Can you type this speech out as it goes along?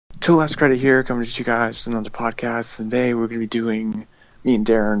Till Last Credit here, coming to you guys with another podcast. Today we're going to be doing, me and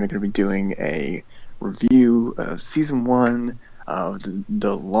Darren are going to be doing a review of Season 1 of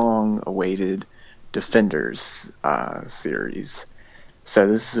the long-awaited Defenders series. So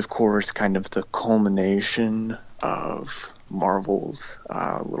this is, of course, kind of the culmination of Marvel's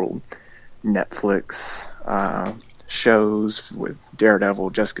little Netflix shows with Daredevil,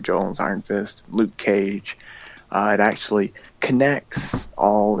 Jessica Jones, Iron Fist, Luke Cage. It actually connects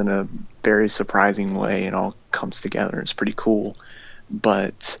all in a very surprising way and all comes together. It's pretty cool.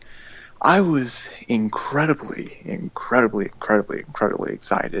 But I was incredibly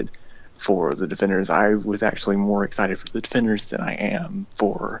excited for the Defenders. I was actually more excited for the Defenders than I am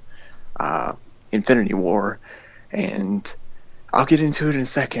for Infinity War. And I'll get into it in a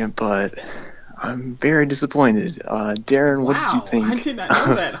second, but I'm very disappointed. Darren, what did you think? I did not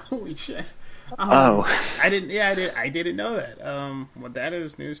know that. Holy shit. I didn't know that. Well, that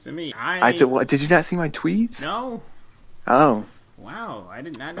is news to me. Did you not see my tweets? No. Oh. Wow, I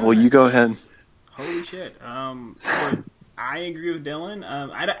did not know. Well, that. You go ahead. Holy shit. I agree with Dylan.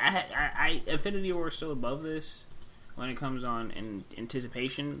 I Infinity War is still above this when it comes on in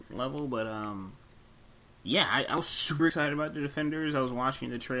anticipation level, but yeah, I was super excited about the Defenders. I was watching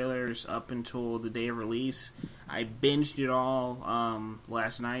the trailers up until the day of release. I binged it all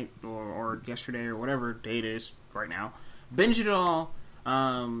last night or yesterday or whatever day it is right now. Binged it all,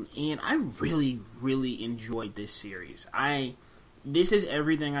 and I really enjoyed this series. This is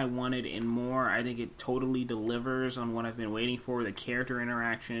everything I wanted and more. I think it totally delivers on what I've been waiting for. The character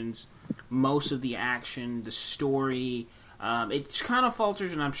interactions, most of the action, the story. It kind of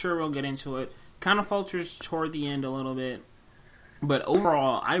falters, and I'm sure we'll get into it. Kind of falters toward the end a little bit. But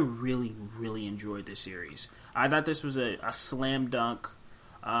overall, I really enjoyed this series. I thought this was a slam dunk.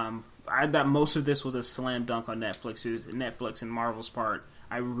 I thought most of this was a slam dunk on Netflix and Marvel's part.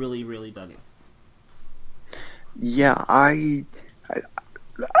 I really dug it. Yeah, I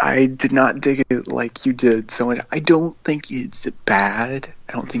did not dig it like you did so much. I don't think it's bad.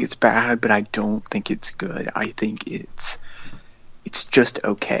 But I don't think it's good. I think it's just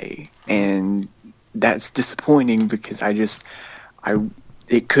okay, and that's disappointing because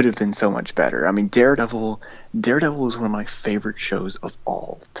it could have been so much better. I mean, Daredevil is one of my favorite shows of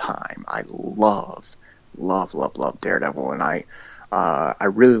all time. I love Daredevil, and I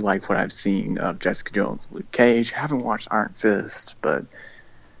really like what I've seen of Jessica Jones, Luke Cage. I haven't watched Iron Fist, but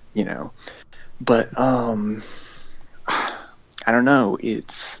I don't know.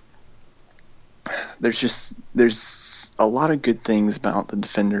 There's a lot of good things about the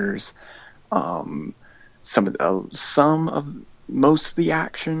Defenders. Most of the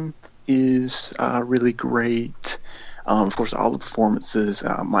action is really great. Of course, all the performances,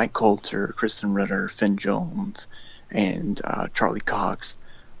 Mike Coulter, Kristen Ritter, Finn Jones, and Charlie Cox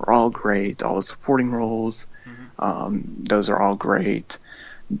are all great. All the supporting roles, those are all great.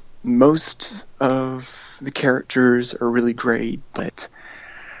 Most of the characters are really great, but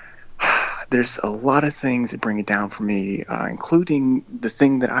there's a lot of things that bring it down for me, including the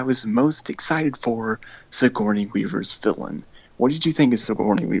thing that I was most excited for, Sigourney Weaver's villain. What did you think of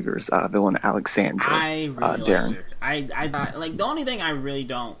Sigourney Weaver's villain, Alexandra? I really Darren? liked her. I thought, like, the only thing I really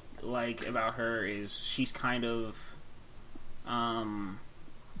don't like about her is she's kind of,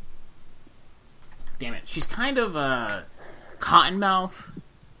 she's kind of Cottonmouth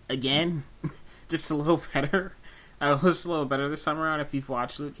again, just a little better. Just a little better this time around. If you've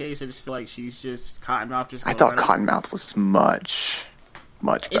watched Luke Cage, I just feel like she's just Cottonmouth. I thought Cottonmouth was much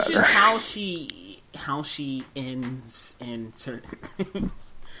better. It's just how she ends in certain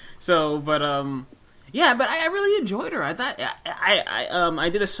things. So, but yeah, but I really enjoyed her. I thought I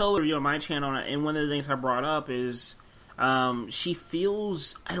did a solo review on my channel, and one of the things I brought up is she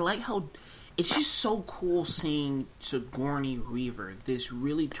feels. I like how. It's just so cool seeing Sigourney Weaver, this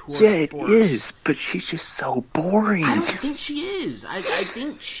really tour de force. Yeah, it is, but she's just so boring. I don't think she is. I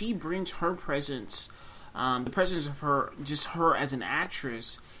think she brings her presence, the presence of her as an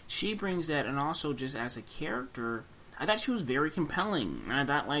actress. She brings that, and also just as a character, I thought she was very compelling. And I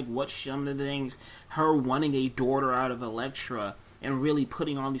thought, like, some of the things, her wanting a daughter out of Elektra, and really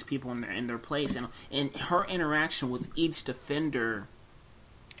putting all these people in their place, and her interaction with each Defender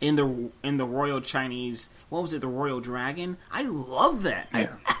in the Royal Chinese, what was it, the Royal Dragon? I love that. Yeah.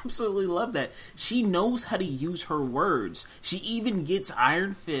 I absolutely love that. She knows how to use her words. She even gets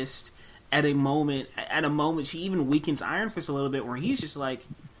Iron Fist at a moment. She even weakens Iron Fist a little bit, where he's just like,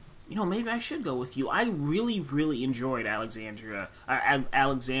 maybe I should go with you. I really enjoyed Alexandra.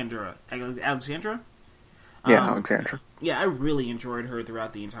 Alexandra. Yeah, Alexandra. Yeah, I really enjoyed her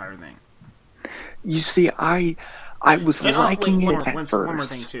throughout the entire thing. You see, I was And, liking wait, it at first. one more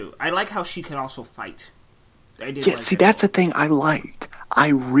thing too. I like how she could also fight. I did. Yeah, like see, that. that's the thing I liked. I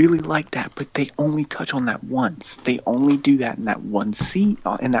really liked that, but they only touch on that once. They only do that in that one scene,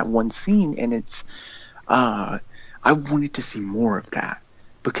 and it's. I wanted to see more of that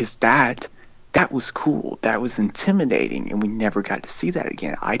because that was cool. That was intimidating, and we never got to see that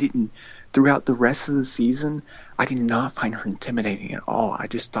again. I didn't. Throughout the rest of the season, I did not find her intimidating at all. I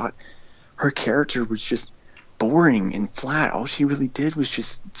just thought her character was just boring and flat. All she really did was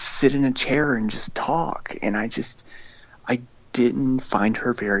just sit in a chair and just talk, and I didn't find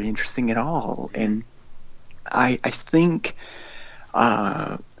her very interesting at all. And I think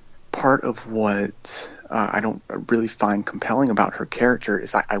part of what I don't really find compelling about her character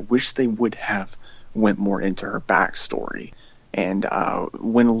is I wish they would have went more into her backstory and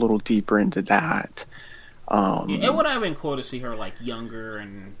went a little deeper into that. It would have been cool to see her like younger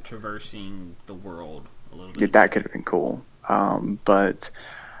and traversing the world a little bit. Yeah, that could have been cool. But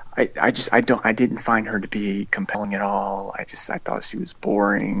I didn't find her to be compelling at all. I thought she was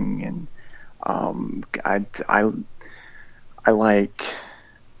boring, and I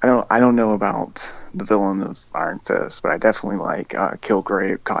don't know about the villain of Iron Fist, but I definitely like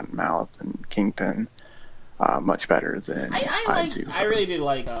Kilgrave, Cottonmouth, and Kingpin much better than I do. I really did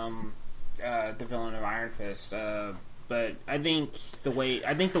like the villain of Iron Fist, but I think the way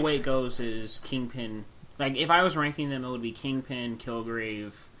it goes is Kingpin. Like if I was ranking them, it would be Kingpin,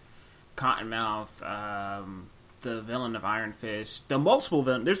 Kilgrave, Cottonmouth, the villain of Iron Fist, the multiple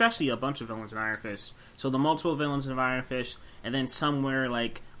villains. There's actually a bunch of villains in Iron Fist. So the multiple villains of Iron Fist, and then somewhere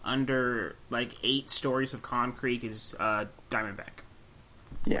like under like 8 stories of Concrete is Diamondback.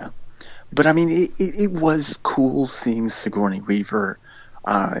 Yeah, but I mean, it was cool seeing Sigourney Weaver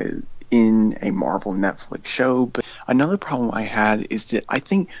in a Marvel Netflix show. But another problem I had is that I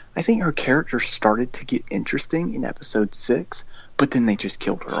think her character started to get interesting in episode 6, but then they just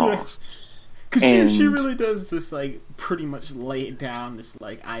killed her off. Because she really does this, like, pretty much lay it down. This,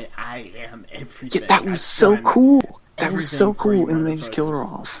 like, I am everything. Yeah, that was so cool. That was so cool, and they just killed her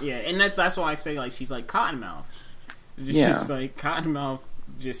off. Yeah, and that's why I say, like, she's like Cottonmouth. Just like, Cottonmouth,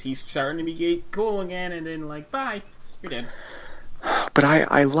 he's starting to get cool again, and then, like, bye, you're dead. But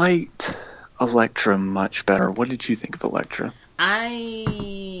I liked Elektra much better. What did you think of Elektra? That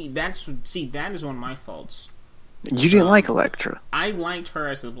is one of my faults. You didn't like Elektra. I liked her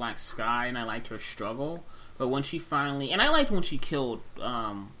as a Black Sky, and I liked her struggle. But when she finally... And I liked when she killed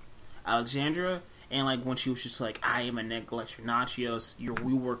Alexandra, and like when she was just like, I am a Neglector Nachios, you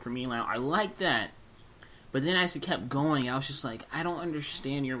work for me now. I liked that. But then as it kept going, I was just like, I don't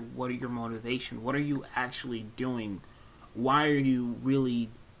understand what are your motivation? What are you actually doing? Why are you really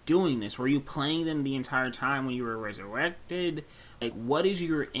doing this? Were you playing them the entire time when you were resurrected? Like, what is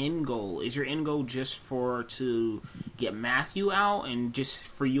your end goal? Is your end goal just to get Matthew out and just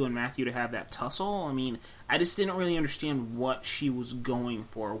for you and Matthew to have that tussle? I mean, I just didn't really understand what she was going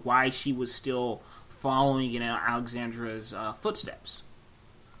for, why she was still following in Alexandra's footsteps.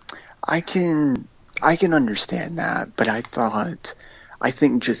 I can understand that, but I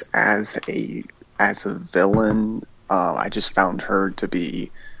think just as a villain, I just found her to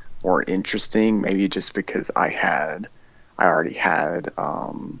be more interesting. Maybe just because I already had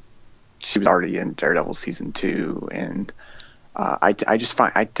she was already in Daredevil season 2, and I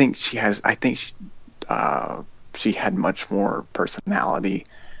think she had much more personality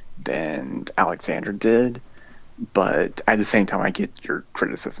than Alexandra did. But at the same time, I get your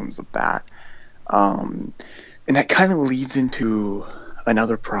criticisms of that. And that kind of leads into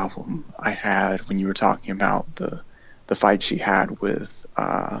another problem I had when you were talking about the fight she had with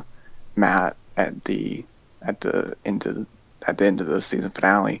Matt at the end of the season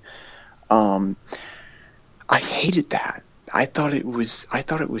finale. I hated that. I thought it was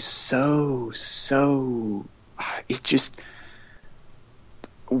so it just,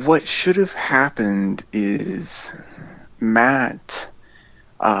 what should have happened is Matt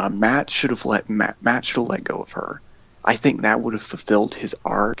should have let go of her. I think that would have fulfilled his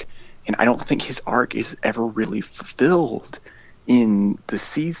arc, and I don't think his arc is ever really fulfilled in the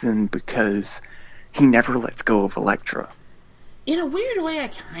season because he never lets go of Elektra. In a weird way, I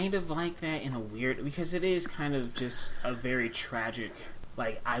kind of like that. Because it is kind of just a very tragic.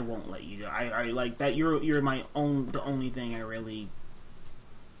 Like, I won't let you go. I like that. You're the only thing I really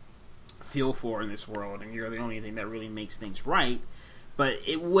feel for in this world, and you're the only thing that really makes things right. But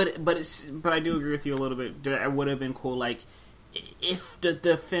I do agree with you a little bit. It would have been cool, like, if the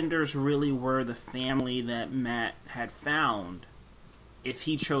Defenders really were the family that Matt had found, if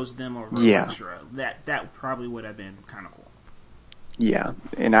he chose them over Elektra, that probably would have been kind of cool. Yeah,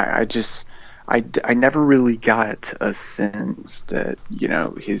 and I I never really got a sense that, you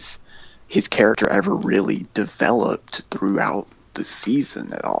know, his character ever really developed throughout the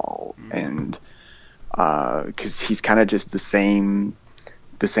season at all. And because he's kind of just the same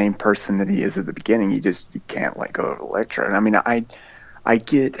person that he is at the beginning. You can't let go of Elektra. And I mean, I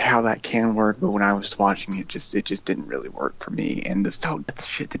get how that can work, but when I was watching it just didn't really work for me. And the felt death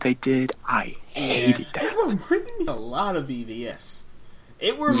shit that they did, I hated that. It reminded me a lot of BVS.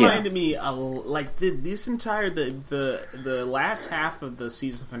 It reminded me like this entire the last half of the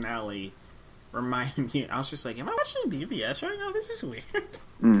season finale reminded me. I was just like, am I watching BVS right now? This is weird.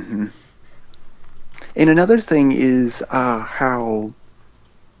 Mm-hmm. And another thing is how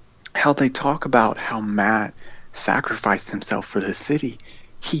they talk about how Matt sacrificed himself for the city.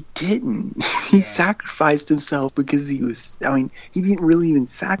 He didn't. He sacrificed himself because he didn't really even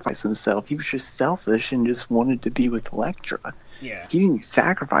sacrifice himself. He was just selfish and just wanted to be with Elektra. Yeah. He didn't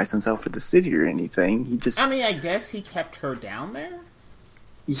sacrifice himself for the city or anything. He just... I mean, I guess he kept her down there?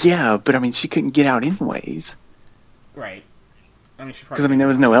 Yeah, but I mean, she couldn't get out anyways. Right. I mean, because there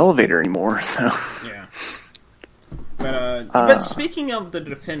was no elevator anymore, so... Yeah. But speaking of the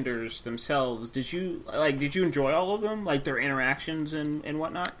Defenders themselves, did you enjoy all of them, like their interactions and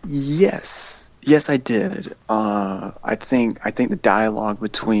whatnot? Yes, I did. I think the dialogue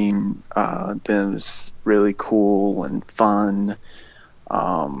between them is really cool and fun.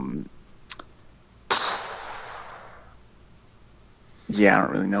 Yeah, I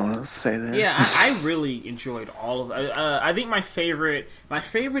don't really know what else to say there. Yeah, I really enjoyed all of it. I think my favorite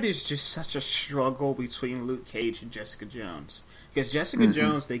is just such a struggle between Luke Cage and Jessica Jones. Because Jessica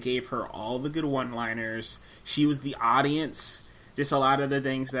Jones, they gave her all the good one-liners. She was the audience. Just a lot of the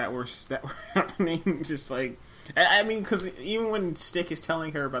things that were happening, just like... I mean, because even when Stick is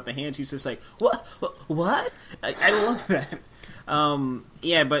telling her about the hand, she's just like, what? I love that.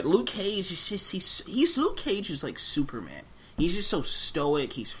 Yeah, but Luke Cage is just... He's Luke Cage is like Superman. He's just so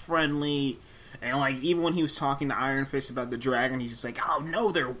stoic. He's friendly, and like even when he was talking to Iron Fist about the dragon, he's just like, "Oh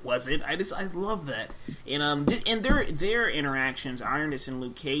no, there wasn't." I love that. And their interactions, Iron Fist and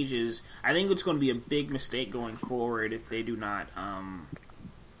Luke Cage's, I think it's going to be a big mistake going forward if they do not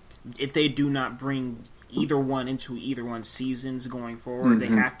bring either one into either one's seasons going forward. They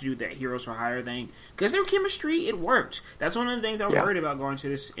have to do that Heroes for Hire thing because their chemistry, it worked. That's one of the things I was worried about going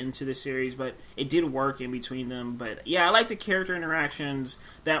into this series, but it did work in between them. But yeah, I like the character interactions.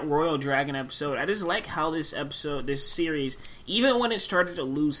 That Royal Dragon episode, I just like how this series, even when it started to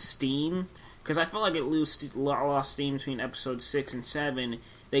lose steam, because I felt like it lost steam between episode 6 and 7.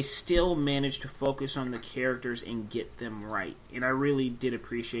 They still managed to focus on the characters and get them right. And I really did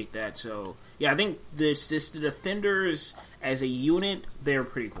appreciate that. So, yeah, I think the Defenders as a unit, they're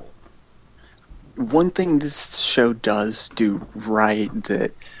pretty cool. One thing this show does do right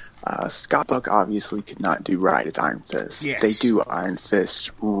that Scott Buck obviously could not do right is Iron Fist. Yes. They do Iron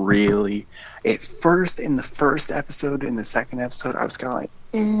Fist really... At first, in the first episode, in the second episode, I was kind of like,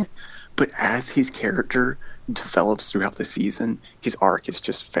 eh... But as his character develops throughout the season, his arc is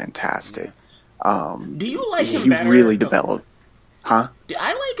just fantastic. Do you like him better? He really developed. Huh?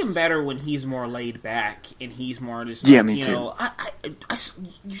 I like him better when he's more laid back and he's more just like, me too. Know,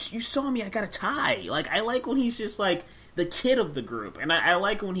 you saw me, I got a tie. Like, I like when he's just like the kid of the group. And I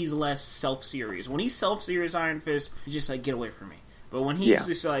like when he's less self-serious. When he's self-serious Iron Fist, he's just like, get away from me. But when he's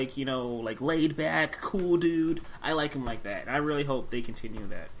just like, like laid back, cool dude, I like him like that. And I really hope they continue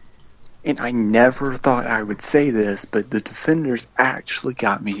that. And I never thought I would say this, but the Defenders actually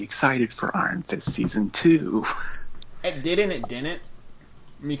got me excited for Iron Fist Season 2. It didn't.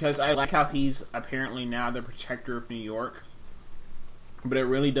 Because I like how he's apparently now the protector of New York. But it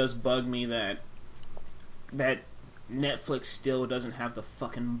really does bug me that Netflix still doesn't have the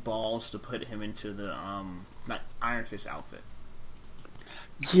fucking balls to put him into the Iron Fist outfit.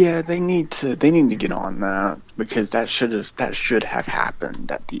 Yeah, they need to get on that because that should have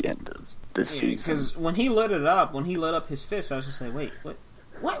happened at the end of this season. Because when he lit up his fist, I was just like, wait, what?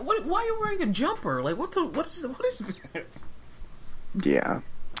 Why are you wearing a jumper? Like, what is that? Yeah.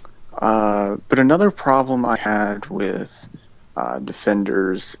 But another problem I had with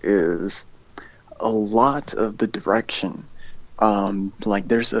Defenders is a lot of the direction. Like,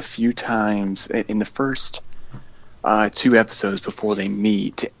 there's a few times in the first 2 episodes before they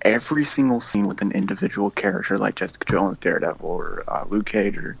meet, every single scene with an individual character like Jessica Jones, Daredevil, or Luke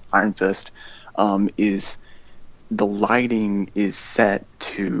Cage, or Iron Fist, is the lighting is set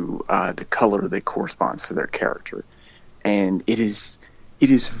to the color that corresponds to their character, and it is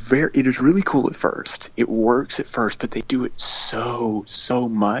really cool at first. It works at first, but they do it so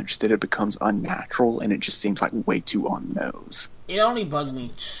much that it becomes unnatural, and it just seems like way too on the nose. It only bugged me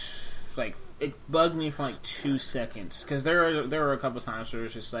like it bugged me for like 2 seconds because there were a couple times where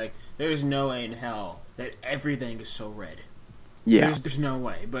it's just like there's no way in hell that everything is so red. Yeah, there's no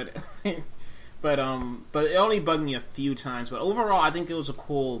way, but but it only bugged me a few times. But overall, I think it was a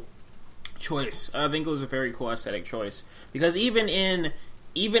cool choice. I think it was a very cool aesthetic choice because even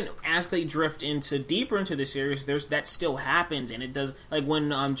as they drift deeper into the series, that still happens, and it does. Like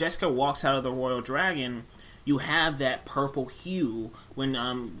when Jessica walks out of the Royal Dragon, you have that purple hue when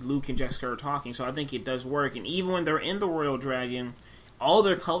Luke and Jessica are talking. So I think it does work, and even when they're in the Royal Dragon, all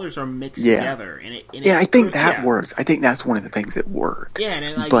their colors are mixed together. I think that works. I think that's one of the things that work. Yeah,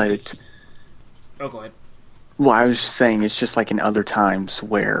 and but oh, go ahead. Well, I was just saying, it's just like in other times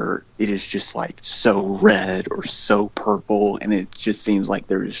where it is just like so red or so purple, and it just seems like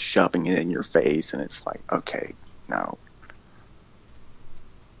they're just shoving it in your face, and it's like, okay, no.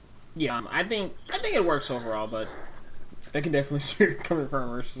 Yeah, I think it works overall, but I can definitely see where you're coming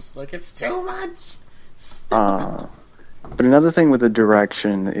from. It's just like it's too much. But another thing with the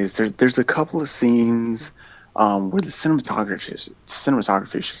direction is there's a couple of scenes where the cinematography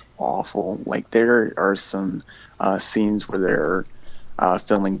is just awful. Like there are some scenes where they're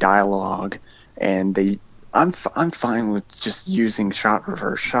filming dialogue, and I'm fine with just using shot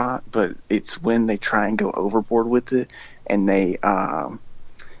reverse shot, but it's when they try and go overboard with it, and they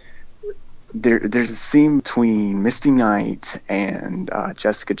there's a scene between Misty Knight and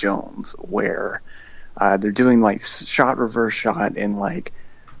Jessica Jones where they're doing like shot reverse shot, and like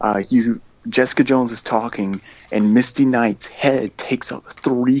Jessica Jones is talking, and Misty Knight's head takes up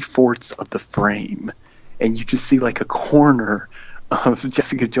 3/4 of the frame, and you just see like a corner of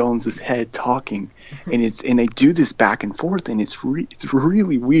Jessica Jones's head talking, and they do this back and forth, and it's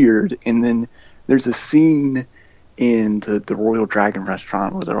really weird. And then there's a scene in the Royal Dragon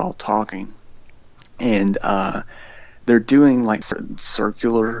restaurant where they're all talking, and they're doing like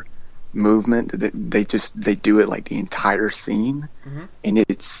circular movement. They do it like the entire scene, and it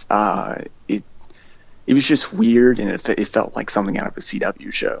was just weird, and it felt like something out of a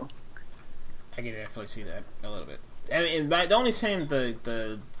CW show. I can definitely see that a little bit. I mean, the only time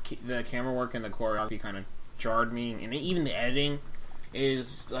the camera work and the choreography kind of jarred me, and even the editing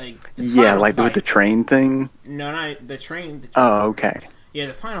is like like with the train thing. No, not the train. Oh, okay. Yeah,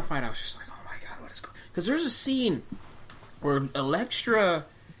 the final fight. I was just like, oh my god, what is going? Because there's a scene where Elektra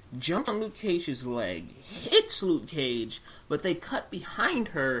jumps on Luke Cage's leg, hits Luke Cage, but they cut behind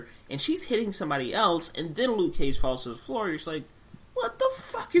her, and she's hitting somebody else, and then Luke Cage falls to the floor. You're just like, what the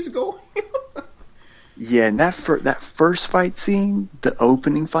fuck is going on? Yeah, and that first fight scene, the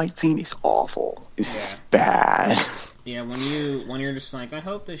opening fight scene, is awful. It's bad. Yeah, when you're just like, I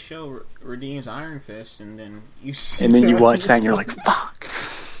hope this show redeems Iron Fist, and then you see, and then you watch that, and you're like, fuck.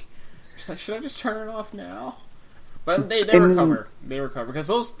 Should I just turn it off now? But they recover. They recover because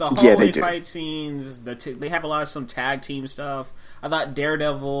the hallway fight scenes. They have a lot of some tag team stuff. I thought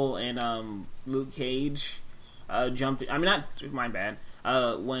Daredevil and Luke Cage jumped. I mean, not my bad.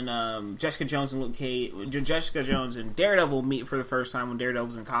 When Jessica Jones and Daredevil meet for the first time when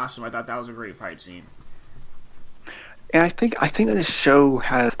Daredevil's in costume, I thought that was a great fight scene. And I think that this show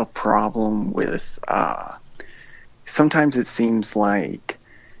has a problem with. Sometimes it seems like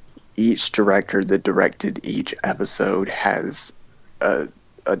each director that directed each episode has a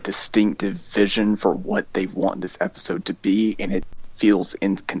distinctive vision for what they want this episode to be, and it feels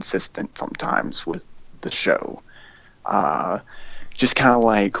inconsistent sometimes with the show. Just kind of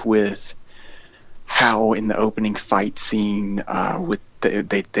like with how in the opening fight scene, with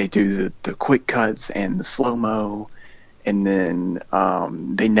they do the quick cuts and the slow-mo, and then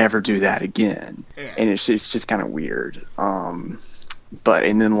they never do that again, and it's just kind of weird.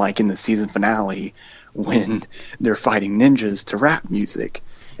 And then like in the season finale, when they're fighting ninjas to rap music,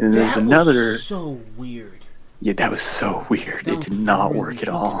 and then there's another. Was so weird. Yeah, that was so weird. It did not work at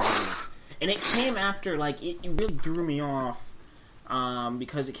all. And it came after, like, it really threw me off,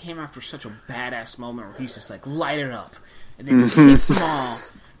 because it came after such a badass moment where he's just like, light it up, and then he hits them all,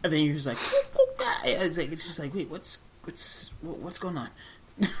 and then you're just like, it's just like, wait, what's going on?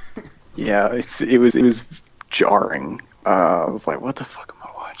 Yeah, it was jarring. I was like, what the fuck am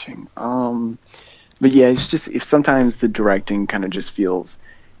I watching? But yeah, it's just, if sometimes the directing kind of just feels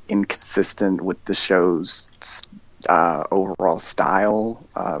inconsistent with the show's overall style,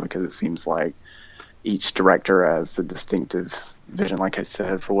 because it seems like each director has a distinctive vision, like I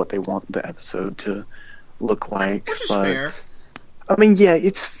said, for what they want the episode to look like. Which is fair. I mean, yeah,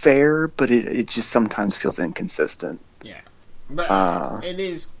 it's fair, but it just sometimes feels inconsistent. Yeah, but it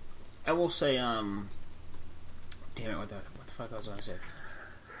is. I will say, damn it, what the fuck I was going to say?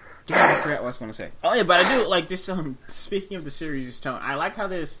 Damn, I forgot what I was going to say. Oh yeah, but I do like this. Speaking of the series' tone, I like how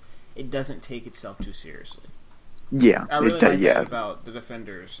this it doesn't take itself too seriously. Yeah, I really like that about the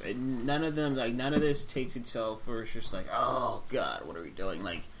Defenders. None of this takes itself, or it's just like, oh god, what are we doing?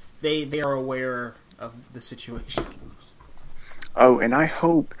 Like they are aware of the situation. Oh, and I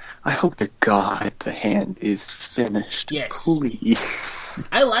hope to God the Hand is finished. Yes, please.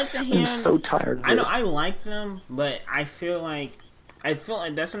 I like the Hand. I'm so tired of it. I know I like them, but I feel like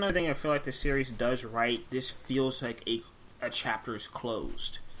that's another thing I feel like the series does right. This feels like a chapter is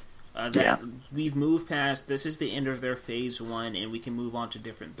closed. We've moved past. This is the end of their phase 1, and we can move on to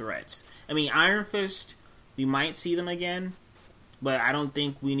different threats. I mean, Iron Fist, we might see them again, but I don't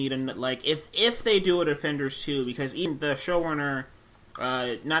think we need if they do a Defenders 2, because even the showrunner,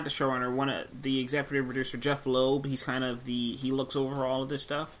 not the showrunner, one of the executive producer, Jeff Loeb, he's kind of he looks over all of this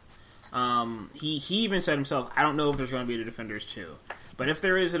stuff. He even said himself, I don't know if there's going to be a Defenders 2. But if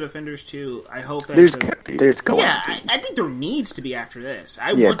there is a Defenders 2, I hope that there's going to be. I think there needs to be after this.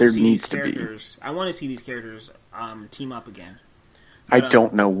 I want to see these characters team up again. But, I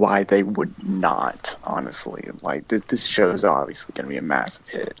don't know why they would not, honestly. Like, this show is obviously going to be a massive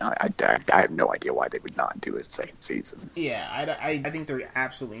hit. I have no idea why they would not do a second season. Yeah, I think there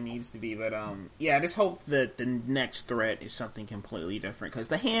absolutely needs to be. But, I just hope that the next threat is something completely different. Because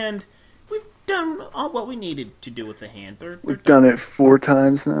the Hand, we've done all what we needed to do with the Hand. We've done it 4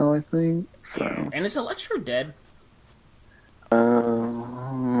 times now, I think. So. Yeah. And is Elektra dead?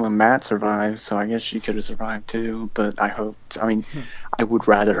 Matt survived, so I guess she could have survived too. But I would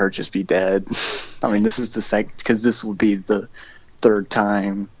rather her just be dead. I mean, this is the second, because this would be the third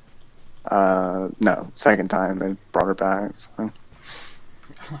time. Second time they brought her back. So.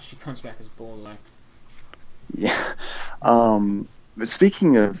 She comes back as Bullseye. Yeah. But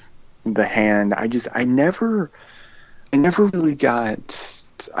speaking of the Hand, I never really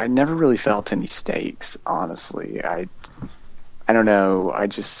felt any stakes. Honestly, I don't know.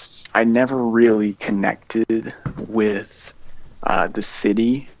 I never really connected with the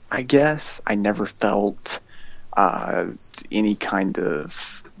city, I guess. I never felt any kind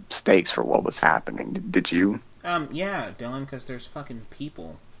of stakes for what was happening. Did you? Yeah, Dylan, because there's fucking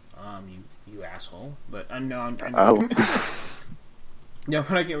people. You asshole. But no, Oh. No,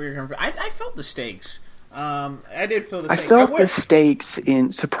 but I get where you're coming from. I felt the stakes. I did feel the stakes.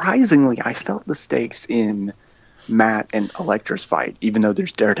 Surprisingly, I felt the stakes in Matt and Elektra's fight, even though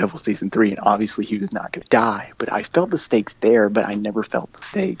there's Daredevil season 3 and obviously he was not going to die, but I felt the stakes there, but I never felt the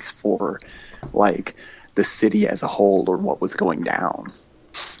stakes for like the city as a whole or what was going down.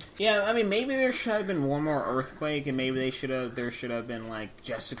 Yeah, I mean, maybe there should have been one more earthquake, and maybe there should have been like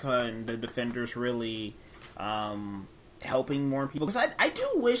Jessica and the Defenders really helping more people, because I do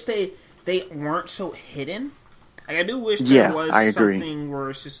wish they weren't so hidden. Like, I do wish there was something where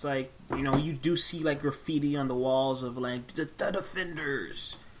it's just like, you do see like graffiti on the walls of like the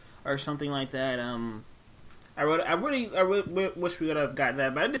Defenders or something like that. I really wish we would have got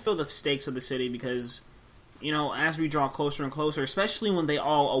that, but I did feel the stakes of the city because, as we draw closer and closer, especially when they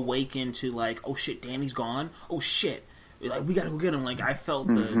all awaken to like, oh shit, Danny's gone. Oh shit, like we gotta go get him. Like I felt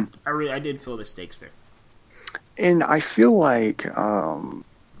I did feel the stakes there. And I feel like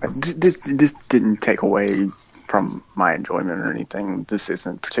this didn't take away from my enjoyment or anything. This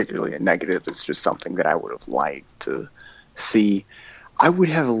isn't particularly a negative. It's just something that I would have liked to see. I would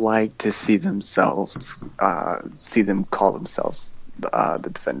have liked to see them call themselves the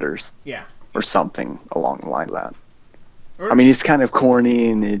Defenders. Yeah. Or something along the line of that. I mean, it's kind of corny,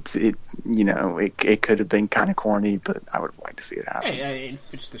 and it could have been kind of corny, but I would have liked to see it happen. Hey, it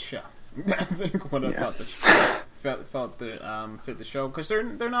fits the show. I think what I thought felt fit the show, because they're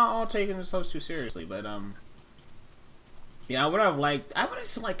not all taking themselves too seriously, but I would have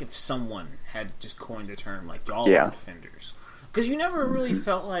just liked if someone had just coined the term like y'all are Defenders, because you never really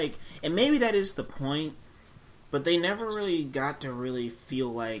felt like, and maybe that is the point, but they never really got to really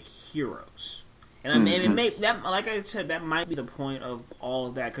feel like heroes. And I mean, that, like I said, that might be the point of all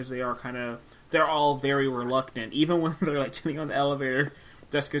of that, because they're all very reluctant, even when they're like getting on the elevator.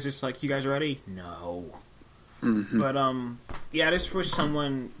 Jessica's just like, "You guys ready?" No. But I just wish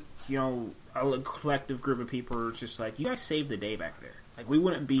someone, a collective group of people were just like, "You guys saved the day back there. Like we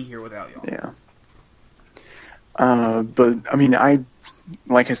wouldn't be here without y'all." Yeah. But I mean,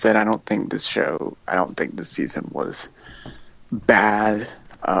 like I said, I don't think this season was bad.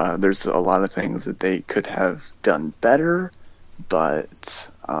 There's a lot of things that they could have done better, but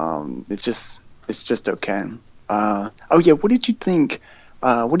it's just okay. What did you think?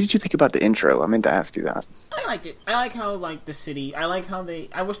 What did you think about the intro? I meant to ask you that. I liked it. I like how the city. I like how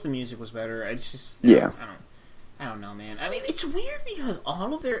I wish the music was better. It's just I don't know, man. I mean, it's weird because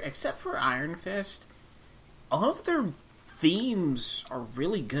all of their, except for Iron Fist, all of their themes are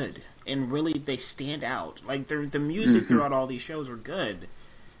really good and really they stand out. Like the music throughout all these shows are good.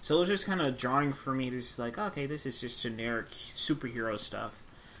 So it was just kind of jarring for me to just like, okay, this is just generic superhero stuff.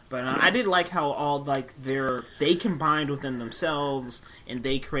 But I did like how all like they combined within themselves and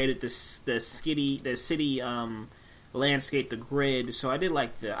they created the city landscape, the grid. So I did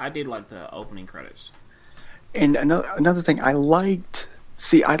like the opening credits. And another thing I liked.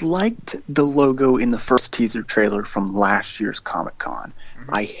 See, I liked the logo in the first teaser trailer from last year's Comic-Con.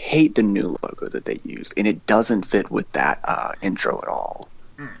 Mm-hmm. I hate the new logo that they used, and it doesn't fit with that intro at all.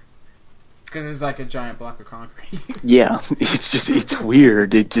 Because it's like a giant block of concrete. Yeah, it's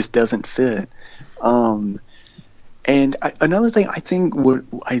weird. It just doesn't fit. And another thing, I think what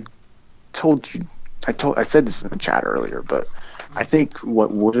I said this in the chat earlier, but I think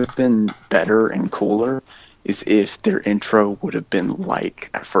what would have been better and cooler is if their intro would have been like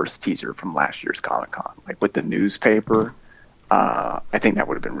that first teaser from last year's Comic-Con, like with the newspaper. I think that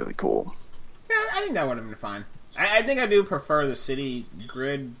would have been really cool. Yeah, I think that would have been fine. I think I do prefer the city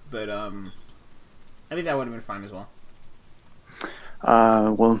grid, but I think that would have been fine as well.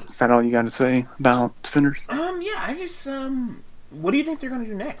 Well, is that all you got to say about Defenders? Yeah, I just what do you think they're going to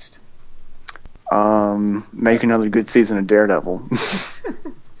do next? Make another good season of Daredevil.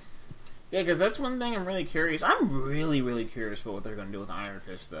 Yeah, because that's one thing I'm really curious. I'm really, really curious about what they're going to do with Iron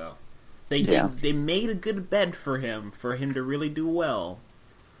Fist, though. They made a good bed for him to really do well.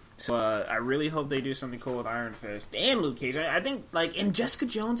 So I really hope they do something cool with Iron Fist and Luke Cage. I think and Jessica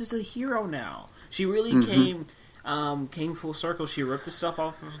Jones is a hero now. She really came full circle. She ripped the stuff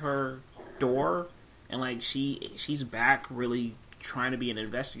off of her door, and she's back, really trying to be an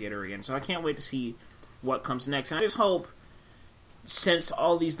investigator again. So I can't wait to see what comes next. And I just hope, since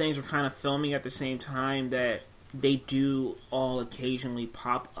all these things are kind of filming at the same time, that they do all occasionally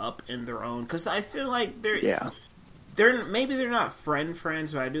pop up in their own. Because I feel like maybe they're not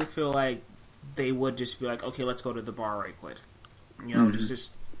friends, but I do feel like they would just be like, okay, let's go to the bar right quick.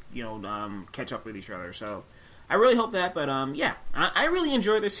 Just catch up with each other. So I really hope that. But yeah, I really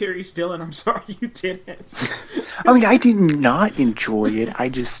enjoyed this series, Dylan. I'm sorry you didn't. I mean, I did not enjoy it. I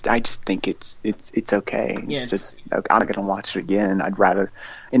just think it's okay. It's just I'm not gonna watch it again. I'd rather.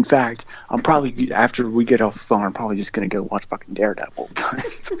 In fact, I'm probably after we get off the phone, I'm probably just gonna go watch fucking Daredevil.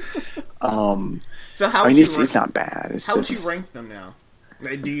 So how? It's not bad. How would you rank them now?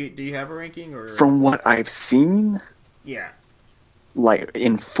 Do you have a ranking or? From what I've seen. Yeah. Like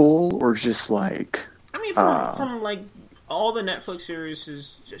in full, or just like. I mean, from like all the Netflix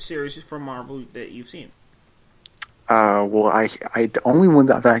series from Marvel that you've seen. Well, I the only one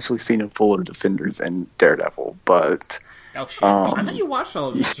that I've actually seen in full are Defenders and Daredevil, but. Oh shit! I thought you watched all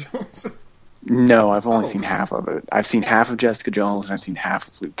of these. No, I've only seen half of it. I've seen half of Jessica Jones and I've seen half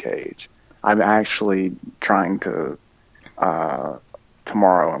of Luke Cage. I'm actually trying to.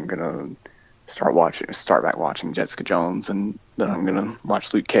 Tomorrow, I'm gonna start back watching Jessica Jones, and then I'm gonna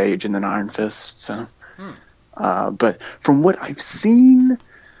watch Luke Cage and then Iron Fist. So, but from what I've seen,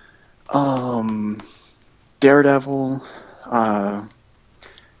 Daredevil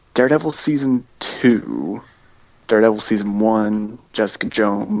season 2, Daredevil season 1, Jessica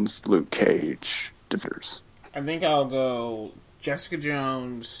Jones, Luke Cage, Defenders. I think I'll go Jessica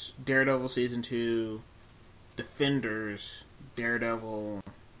Jones, Daredevil season 2, Defenders, Daredevil,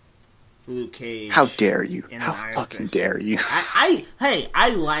 Luke Cage. How dare you? How fucking dare you?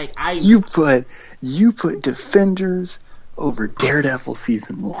 You put Defenders over Daredevil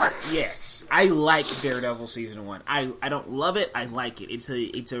season 1. Yes, I like Daredevil season 1. I don't love it. I like it. It's a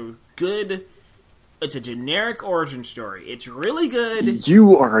generic origin story. It's really good.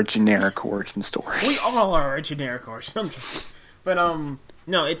 You are a generic origin story. We all are a generic origin story. But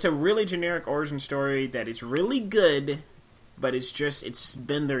no, it's a really generic origin story that is really good. But it's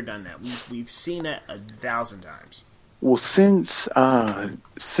been there, done that. We've seen that 1,000 times. Well, since I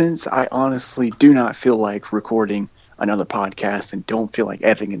honestly do not feel like recording another podcast and don't feel like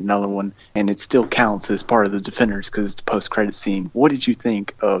editing another one, and it still counts as part of the Defenders because it's a post-credit scene, what did you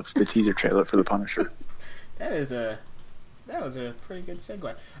think of the teaser trailer for The Punisher? That was a pretty good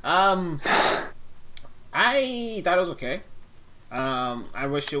segue. I thought it was okay. I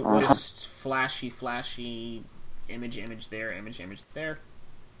wish it was flashy. Image there.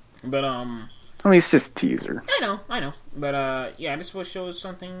 But I mean, it's just a teaser. I know. But yeah, I just wish it was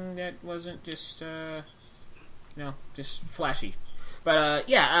something that wasn't just just flashy. But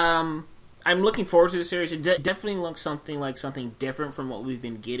yeah, I'm looking forward to the series. It definitely looks something different from what we've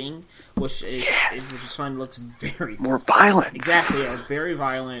been getting, which is fun. It looks very more violent. Exactly, very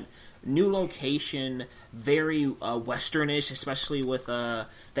violent. New location, very westernish, especially with that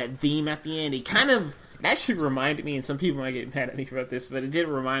theme at the end. It actually reminded me, and some people might get mad at me about this, but it did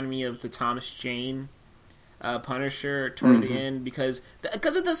remind me of the Thomas Jane Punisher toward the end because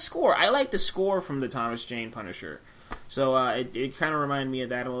of the score. I like the score from the Thomas Jane Punisher. So it kind of reminded me of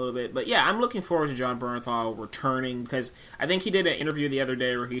that a little bit. But yeah, I'm looking forward to John Bernthal returning because I think he did an interview the other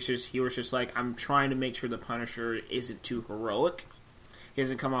day where he was just like, I'm trying to make sure the Punisher isn't too heroic. He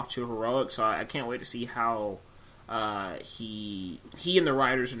doesn't come off too heroic, so I can't wait to see how he and the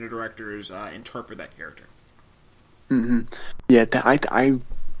writers and the directors interpret that character. Mm-hmm. Yeah, I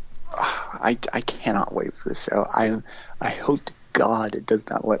cannot wait for the show. I hope to God it does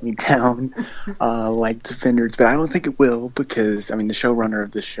not let me down like Defenders, but I don't think it will because I mean the showrunner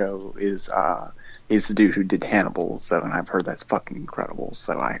of the show is the dude who did Hannibal, so and I've heard that's fucking incredible.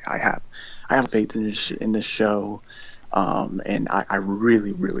 So I have faith in this show, and I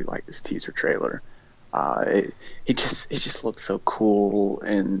really like this teaser trailer. It just looks so cool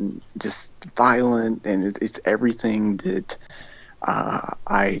and just violent, and it's everything that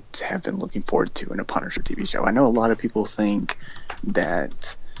I have been looking forward to in a Punisher TV show. I know a lot of people think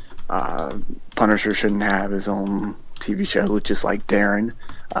that Punisher shouldn't have his own TV show, just like Darren.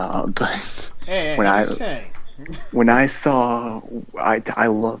 But when I saw, I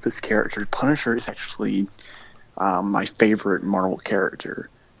love this character. Punisher is actually my favorite Marvel character,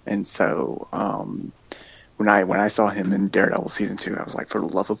 and so when I saw him in Daredevil season 2, I was like, for the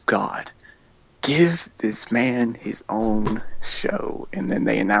love of God, give this man his own show. And then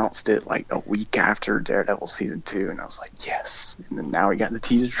they announced it like a week after Daredevil season 2, and I was like, yes. And then now we got the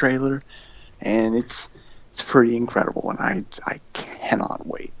teaser trailer, and it's pretty incredible, and I cannot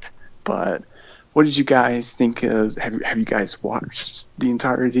wait. But what did you guys think of? Have you guys watched the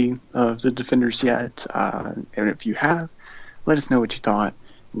entirety of the Defenders yet? And if you have, let us know what you thought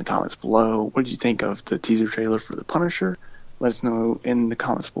in the comments below. What did you think of the teaser trailer for the Punisher? Let us know in the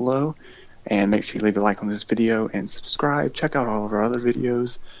comments below. And make sure you leave a like on this video and subscribe. Check out all of our other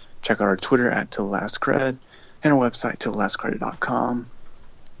videos. Check out our Twitter at @TillTheLastCred and our website TillTheLastCredit.com.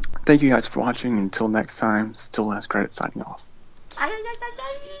 Thank you guys for watching. Until next time, it's Till the Last Credit signing off.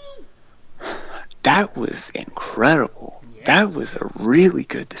 That was incredible. Yeah. That was a really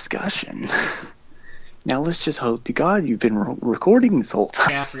good discussion. Now let's just hope to God you've been recording this whole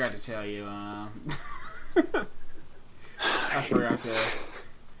time. Yeah, I forgot to tell you. I forgot to.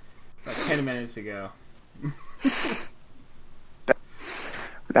 Like 10 minutes ago.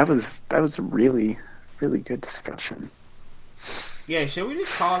 that was a really good discussion. Yeah, should we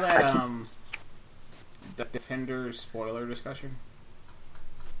just call that the Defenders spoiler discussion?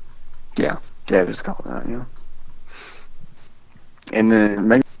 Yeah, just call that. Yeah. And then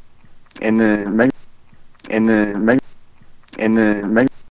maybe